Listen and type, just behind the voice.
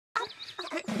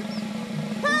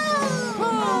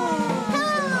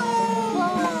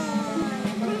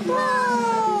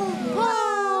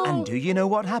you know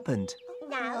what happened?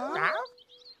 No.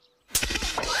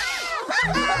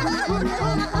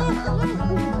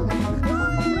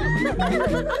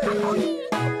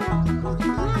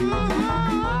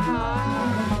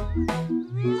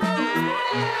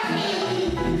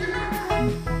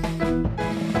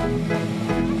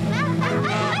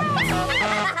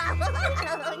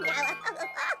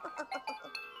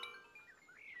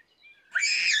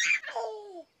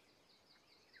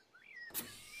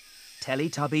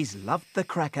 Teletubbies loved the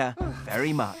cracker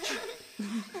very much.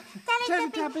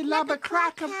 Teletubbies love a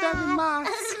cracker very much.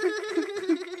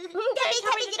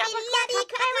 Teletubbies love you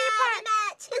very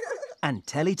much. And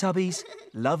Teletubbies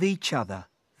love each other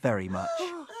very much.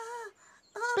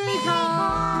 Big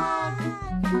hug!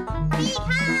 Big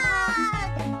hug!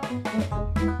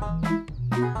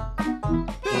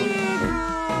 Big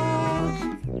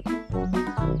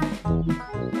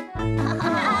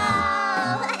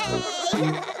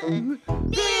hug!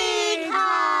 Big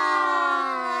hug!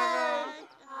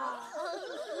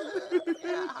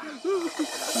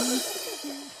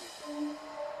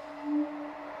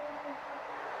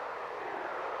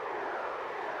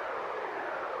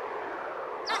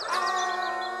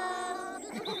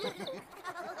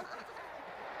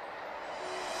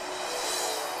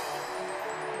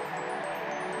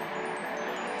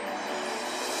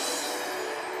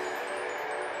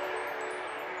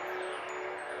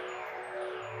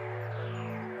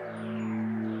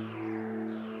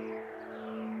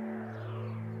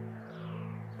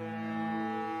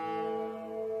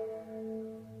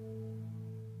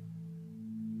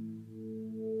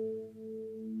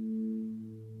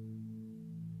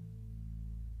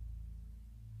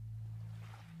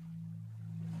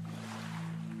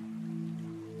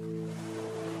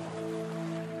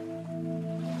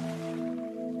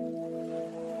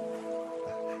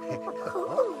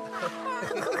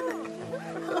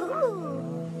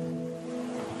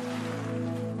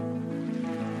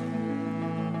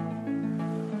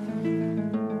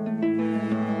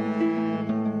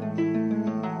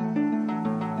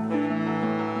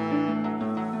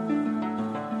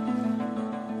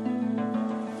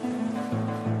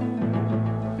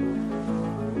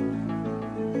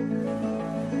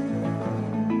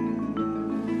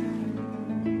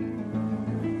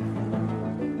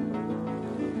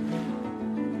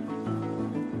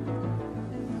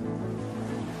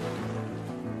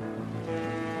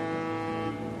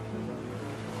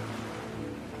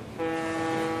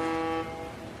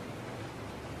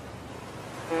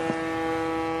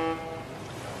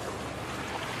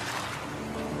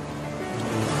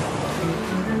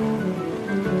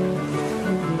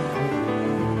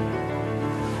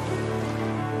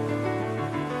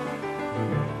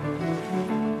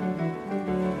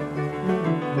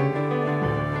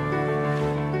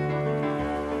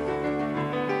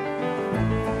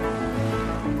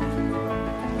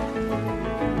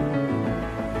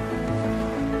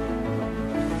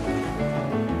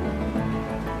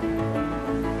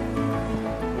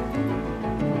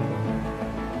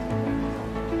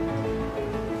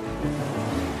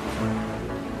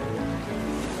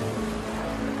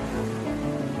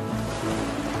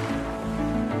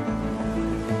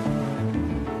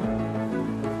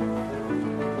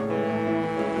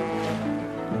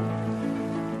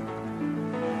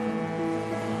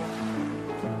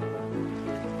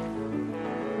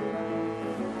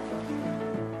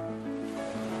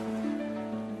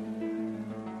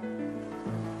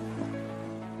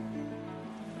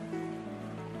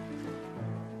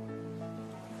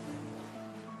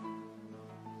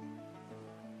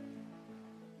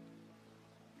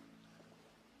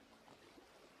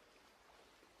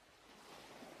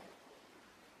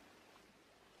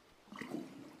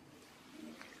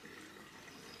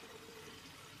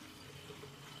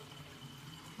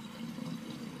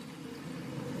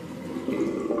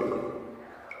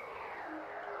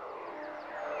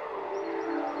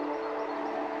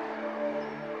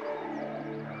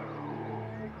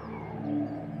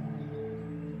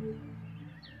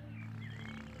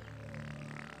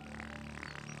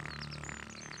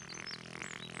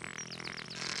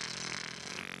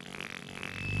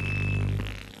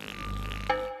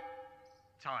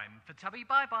 Time for Tubby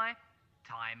Bye-Bye.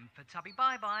 Time for Tubby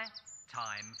Bye-Bye.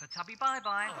 Time for Tubby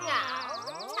Bye-Bye.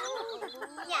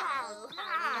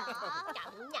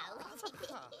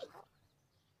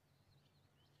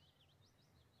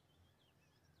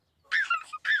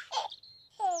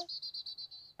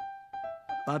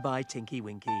 Bye-bye, Tinky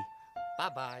Winky.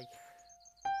 Bye-bye.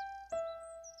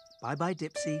 Bye-bye,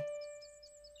 Dipsy.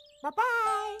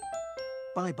 Bye-bye.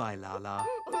 Bye-bye, Lala.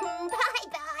 Bye-bye.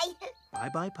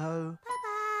 Bye-bye, Po. Bye-bye.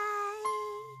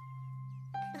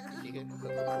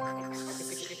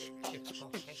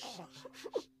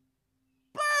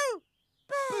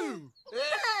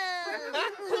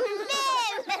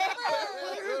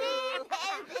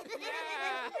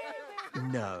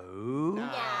 No. No.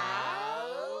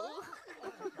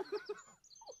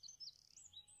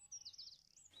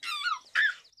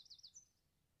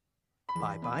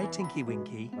 Bye-bye, Tinky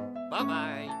Winky.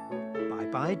 Bye-bye.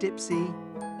 Bye-bye, Dipsy.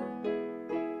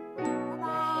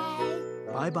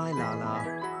 Bye-bye. Bye-bye, Lala.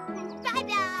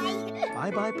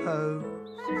 Bye-bye. Bye-bye, Po.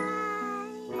 Bye-bye.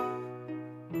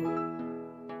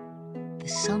 The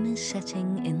sun is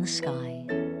setting in the sky.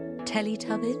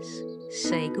 Teletubbies,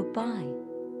 say goodbye.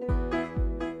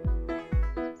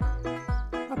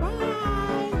 Bye-bye.